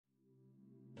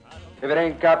If it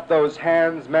ain't got those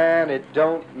hands, man, it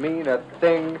don't mean a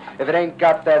thing. If it ain't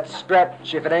got that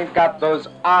stretch, if it ain't got those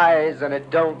eyes, and it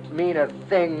don't mean a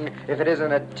thing. If it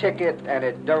isn't a ticket, and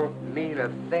it don't mean a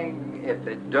thing. If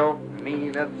it don't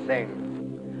mean a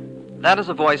thing. That is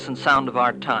a voice and sound of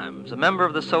our times, a member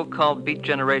of the so-called beat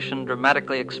generation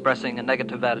dramatically expressing a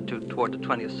negative attitude toward the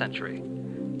 20th century.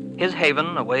 His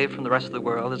haven, away from the rest of the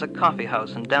world, is a coffee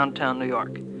house in downtown New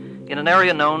York, in an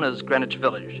area known as Greenwich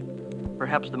Village,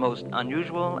 perhaps the most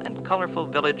unusual and colorful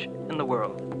village in the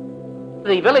world.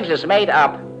 The village is made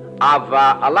up of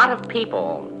a lot of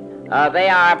people. They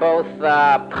are both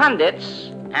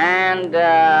pundits and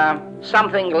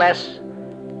something less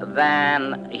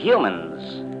than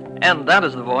humans. And that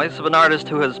is the voice of an artist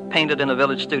who has painted in a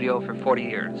village studio for 40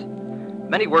 years.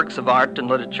 Many works of art and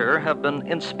literature have been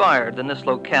inspired in this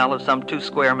locale of some 2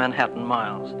 square Manhattan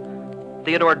miles.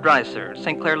 Theodore Dreiser,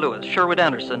 St. Clair Lewis, Sherwood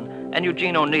Anderson, and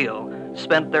Eugene O'Neill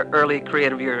spent their early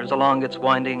creative years along its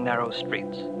winding, narrow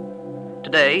streets.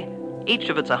 Today, each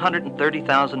of its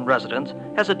 130,000 residents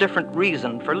has a different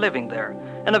reason for living there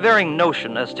and a varying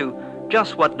notion as to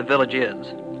just what the village is.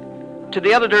 To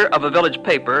the editor of a village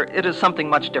paper, it is something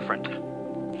much different.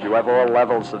 You have all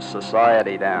levels of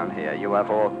society down here. You have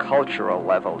all cultural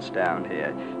levels down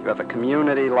here. You have a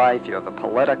community life, you have a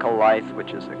political life,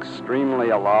 which is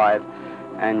extremely alive,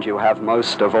 and you have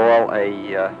most of all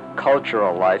a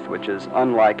cultural life, which is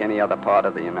unlike any other part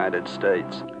of the United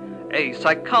States. A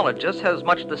psychologist has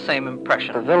much the same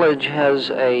impression. The village has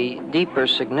a deeper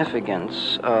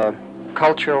significance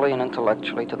culturally and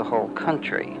intellectually to the whole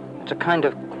country. It's a kind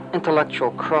of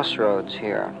intellectual crossroads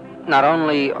here. Not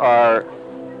only are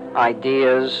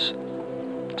ideas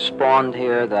spawned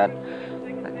here that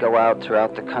go out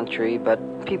throughout the country,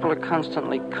 but people are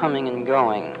constantly coming and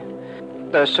going.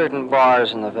 There are certain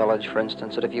bars in the village, for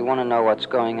instance, that if you want to know what's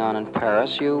going on in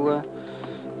Paris, you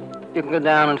can go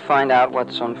down and find out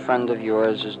what some friend of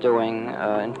yours is doing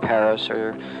in Paris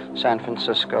or San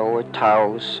Francisco or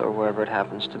Taos or wherever it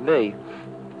happens to be.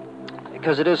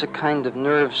 Because it is a kind of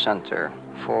nerve center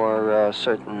for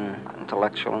certain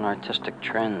intellectual and artistic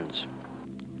trends.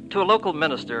 To a local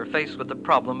minister faced with the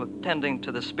problem of tending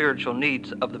to the spiritual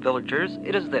needs of the villagers,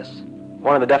 it is this.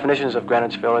 One of the definitions of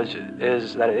Greenwich Village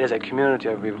is that it is a community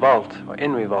of revolt, or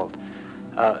in revolt,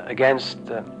 against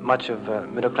much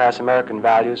of middle-class American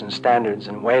values and standards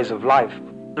and ways of life.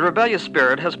 The rebellious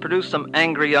spirit has produced some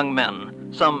angry young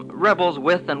men, some rebels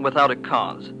with and without a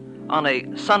cause. On a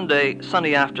Sunday,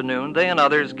 sunny afternoon, they and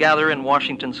others gather in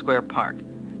Washington Square Park.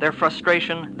 Their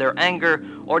frustration, their anger,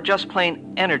 or just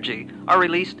plain energy are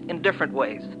released in different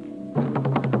ways.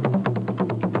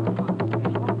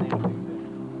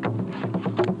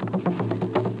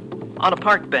 On a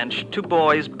park bench, 2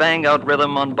 boys bang out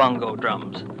rhythm on bongo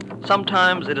drums.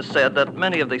 Sometimes it is said that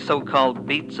many of the so-called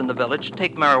beats in the village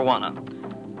take marijuana.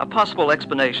 A possible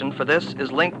explanation for this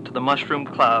is linked to the mushroom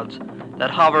clouds that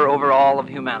hover over all of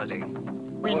humanity.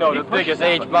 We know the biggest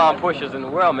H-bomb pushers in the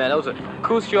world, man. Those are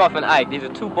Khrushchev and Ike. These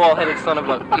are 2 bald-headed son of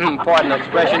a, pardon the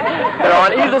expression, that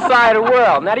are on either side of the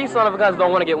world. Now, these son of a guns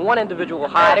don't want to get one individual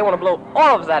high. They want to blow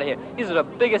all of us out of here. These are the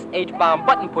biggest H-bomb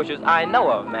button pushers I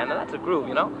know of, man. Now, that's a groove,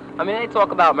 you know? I mean, they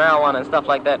talk about marijuana and stuff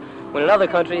like that, when in other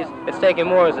countries, it's taken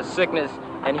more as a sickness.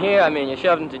 And here, I mean, you're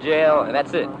shoved into jail, and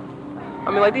that's it. I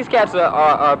mean, like, these cats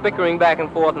are bickering back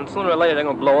and forth, and sooner or later, they're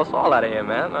going to blow us all out of here,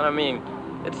 man. And I mean,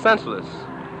 it's senseless.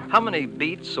 How many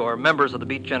beats or members of the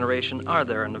beat generation are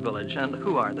there in the village, and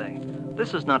who are they?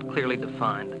 This is not clearly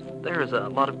defined. There is a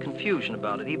lot of confusion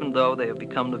about it, even though they have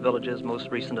become the village's most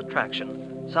recent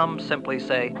attraction. Some simply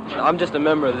say, I'm just a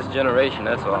member of this generation,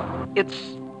 that's all.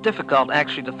 It's difficult,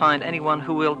 actually, to find anyone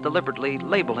who will deliberately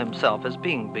label himself as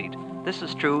being beat. This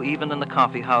is true even in the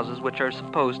coffee houses, which are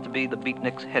supposed to be the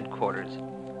beatniks' headquarters.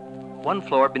 1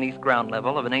 floor beneath ground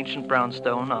level of an ancient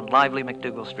brownstone on lively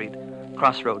McDougal Street,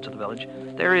 crossroads of the village,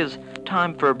 there is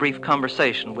time for a brief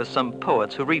conversation with some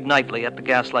poets who read nightly at the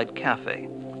Gaslight Cafe.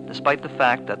 Despite the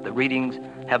fact that the readings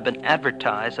have been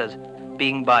advertised as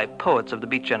being by poets of the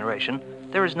beat generation,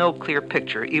 there is no clear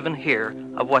picture, even here,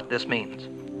 of what this means.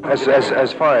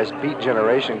 As far as beat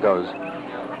generation goes,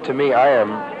 to me, I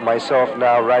am myself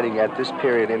now writing at this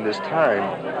period in this time.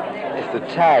 If the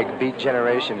tag beat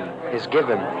generation is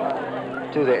given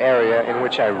to the area in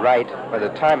which I write, or the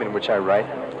time in which I write,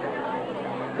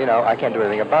 you know, I can't do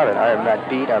anything about it. I am not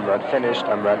beat, I'm not finished,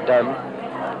 I'm not done.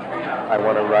 I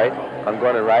want to write, I'm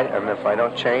going to write, and if I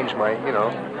don't change my,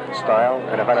 style,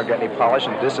 and if I don't get any polish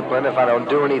and discipline, if I don't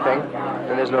do anything,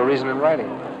 then there's no reason in writing.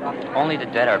 Only the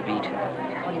dead are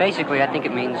beat. Basically, I think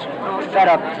it means fed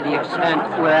up to the extent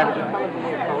where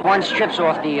one strips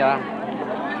off the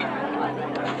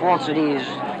falsities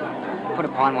put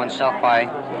upon oneself by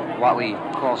what we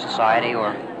call society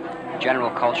or general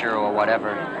culture or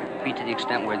whatever, be to the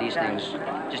extent where these things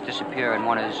just disappear and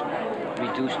one is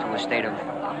reduced to a state of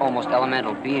almost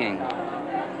elemental being,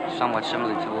 somewhat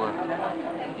similar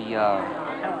to the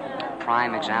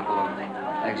prime example of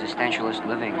existentialist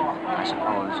living, I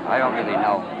suppose. I don't really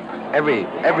know.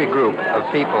 Every group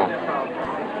of people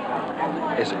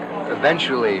is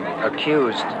eventually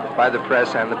accused by the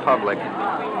press and the public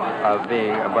of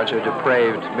being a bunch of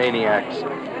depraved maniacs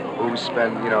who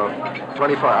spend,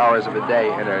 24 hours of a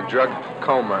day in a drug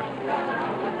coma.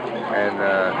 And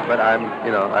but I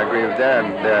agree with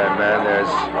Dan there, man. There's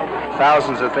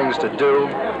thousands of things to do,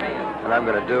 and I'm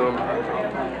going to do them.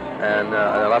 And there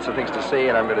are lots of things to see,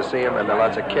 and I'm going to see them. And there are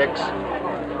lots of kicks,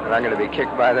 and I'm going to be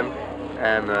kicked by them.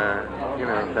 And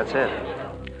that's it.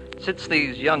 Since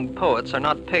these young poets are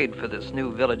not paid for this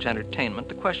new village entertainment,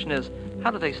 the question is,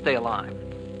 how do they stay alive?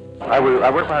 I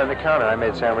work behind the counter. I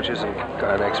made sandwiches and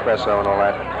an espresso and all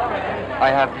that. I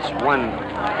have this one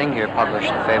thing here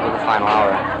published in favor of the final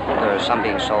hour. There's some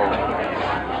being sold.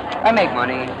 I make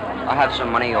money. I have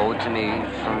some money owed to me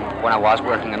from when I was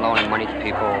working and loaning money to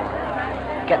people.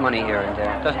 Get money here and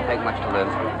there. It doesn't take much to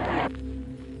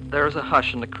live. There is a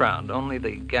hush in the crowd. Only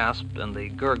the gasp and the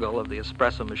gurgle of the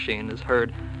espresso machine is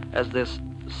heard as this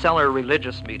cellar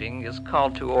religious meeting is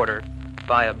called to order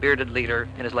by a bearded leader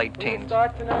in his late teens. We'll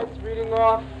start tonight's reading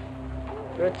off.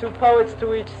 There are 2 poets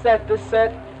to each set. This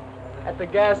set at the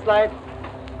Gaslight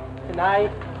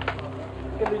tonight.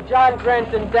 It's going to be John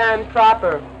Brent and Dan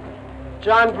Cropper.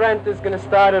 John Brent is going to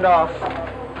start it off.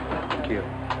 Thank you.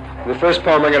 The first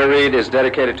poem I'm going to read is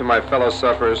dedicated to my fellow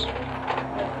sufferers.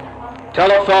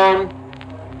 Telephone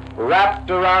wrapped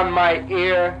around my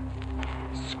ear,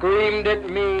 screamed at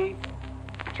me,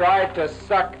 tried to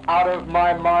suck out of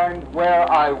my mind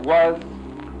where I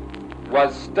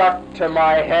was stuck to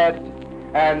my head,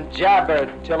 and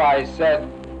jabbered till I said,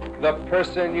 the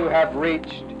person you have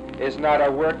reached is not a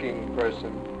working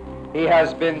person. He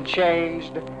has been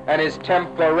changed and is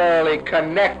temporarily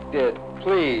connected.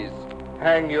 Please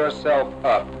hang yourself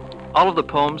up. All of the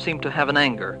poems seem to have an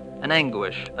anger, an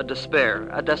anguish, a despair,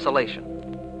 a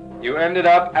desolation. You ended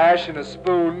up ash in a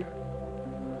spoon.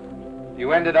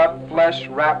 You ended up flesh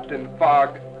wrapped in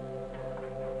fog.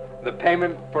 The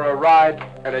payment for a ride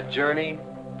and a journey,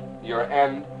 your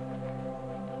end.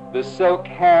 The silk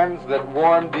hands that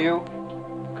warmed you,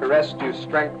 caressed you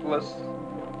strengthless.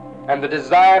 And the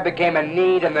desire became a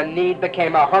need, and the need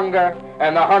became a hunger,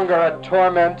 and the hunger a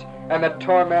torment, and the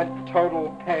torment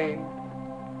total pain.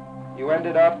 You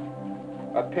ended up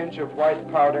a pinch of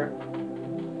white powder.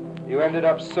 You ended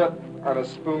up soot on a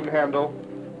spoon handle.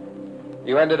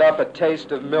 You ended up a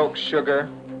taste of milk sugar.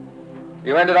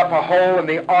 You ended up a hole in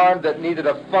the arm that needed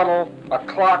a funnel, a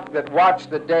clock that watched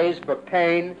the days for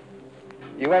pain.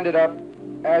 You ended up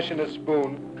ash in a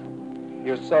spoon,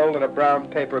 your soul in a brown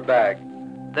paper bag.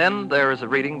 Then there is a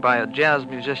reading by a jazz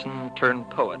musician turned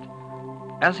poet.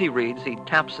 As he reads, he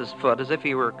taps his foot as if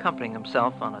he were accompanying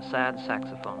himself on a sad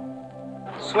saxophone.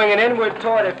 Swinging inward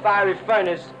toward a fiery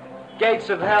furnace, gates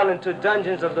of hell into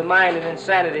dungeons of the mind and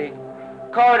insanity,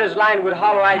 corridors lined with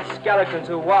hollow-eyed skeletons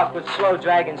who walk with slow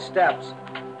dragging steps,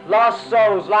 lost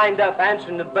souls lined up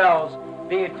answering the bells,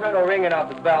 the eternal ringing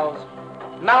of the bells.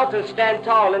 Mountains stand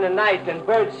tall in the night, and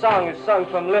bird song is sung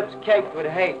from lips caked with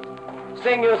hate.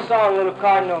 Sing your song, little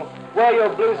cardinal, wail your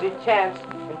bluesy chants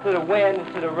into the wind,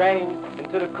 into the rain,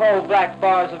 into the cold black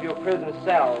bars of your prison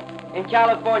cell. In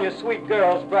California, sweet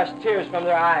girls brush tears from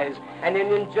their eyes, and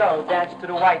Indian Joe danced to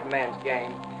the white man's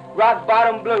game.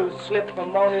 Rock-bottom blues slip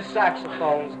from moaning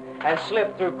saxophones and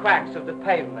slip through cracks of the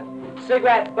pavement.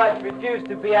 Cigarette butts refuse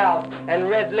to be out, and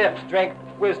red lips drink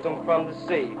wisdom from the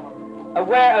sea.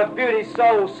 Aware of beauty's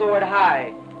soul soared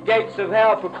high, gates of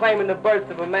hell proclaiming the birth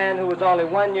of a man who was only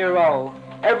 1 year old.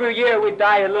 Every year we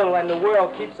die a little, and the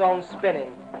world keeps on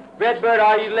spinning. Redbird,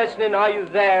 are you listening? Are you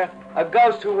there? A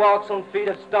ghost who walks on feet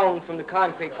of stone from the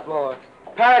concrete floor.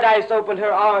 Paradise opened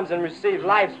her arms and received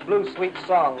life's blue sweet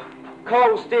song.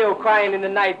 Cold steel crying in the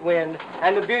night wind,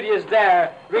 and the beauty is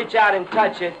there. Reach out and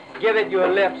touch it, give it your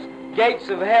lips. Gates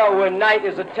of hell where night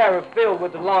is a terror filled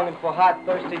with the longing for hot,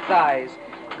 thirsty thighs.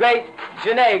 Great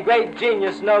Genet, great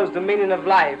genius, knows the meaning of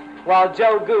life, while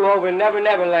Joe Goo over in Never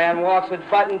Never Land walks with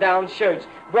button-down shirts.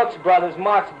 Brooks Brothers,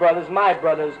 Marx Brothers, my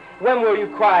brothers, when will you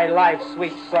cry life's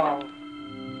sweet song?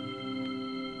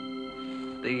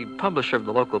 The publisher of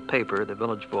the local paper, The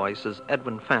Village Voice, is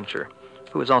Edwin Fancher,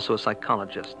 who is also a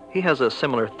psychologist. He has a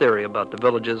similar theory about the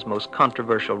village's most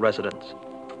controversial residents.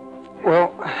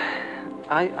 Well,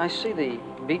 I see the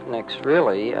beatniks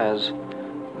really as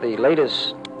the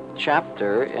latest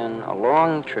chapter in a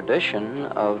long tradition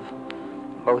of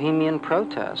bohemian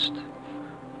protest.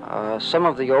 Some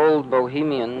of the old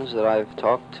bohemians that I've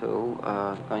talked to,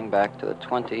 going back to the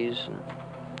 20s and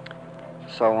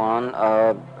so on,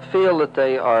 feel that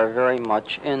they are very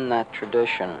much in that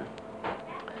tradition.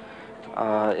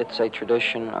 It's a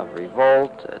tradition of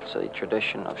revolt, it's a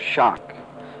tradition of shock.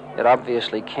 It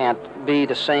obviously can't be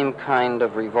the same kind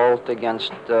of revolt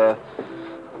against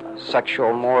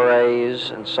sexual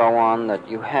mores and so on that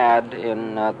you had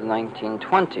in the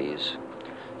 1920s.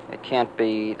 It can't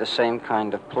be the same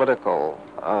kind of political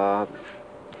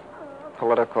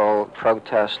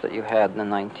protest that you had in the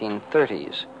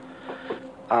 1930s.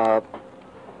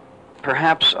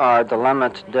 Perhaps our dilemma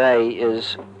today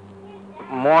is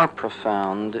more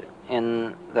profound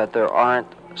in that there aren't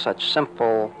such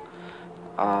simple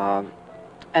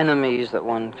enemies that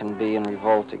one can be in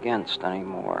revolt against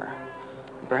anymore.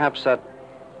 Perhaps that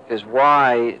is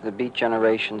why the Beat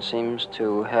Generation seems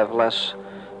to have less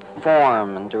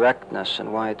form and directness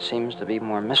and why it seems to be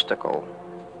more mystical.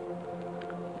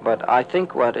 But I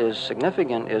think what is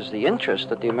significant is the interest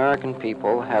that the American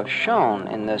people have shown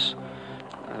in this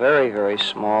very, very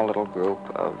small little group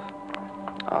of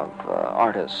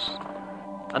artists.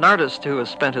 An artist who has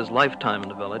spent his lifetime in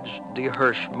the village, D.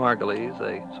 Hirsch Margulies,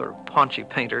 a sort of paunchy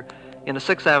painter, in the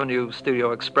 6th Avenue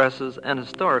studio expresses an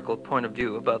historical point of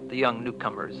view about the young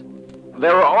newcomers.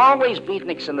 There are always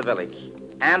beatniks in the village,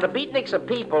 and the beatniks are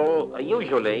people,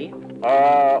 usually,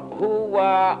 who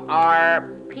are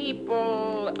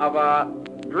people of a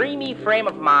dreamy frame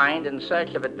of mind in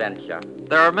search of adventure.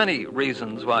 There are many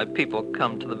reasons why people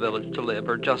come to the village to live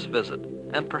or just visit,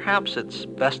 and perhaps it's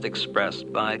best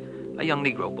expressed by a young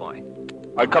Negro boy.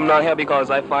 I come down here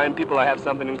because I find people I have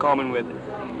something in common with,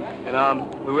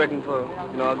 and we're working for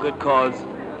a good cause,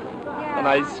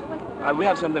 and we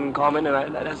have something in common,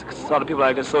 and that's the sort of people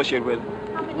I can associate with.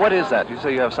 What is that? You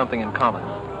say you have something in common.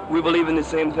 We believe in the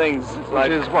same things.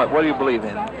 Which is what? What do you believe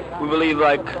in? We believe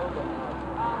like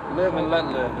live and let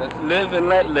live. Live and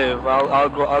let live. I'll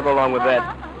go along with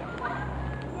that.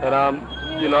 And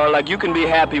like you can be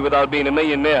happy without being a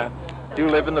millionaire. Do you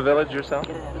live in the village yourself?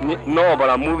 No, but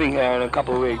I'm moving here in a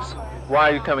couple of weeks. Why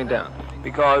are you coming down?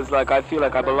 Because I feel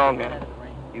like I belong here.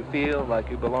 You feel like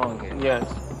you belong here? Yes.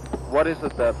 What is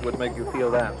it that would make you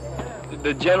feel that?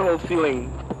 The general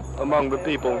feeling among the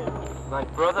people.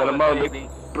 Like brotherhood, and among the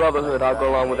brotherhood, I'll go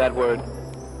along with that word.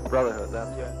 Brotherhood,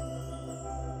 that's yeah.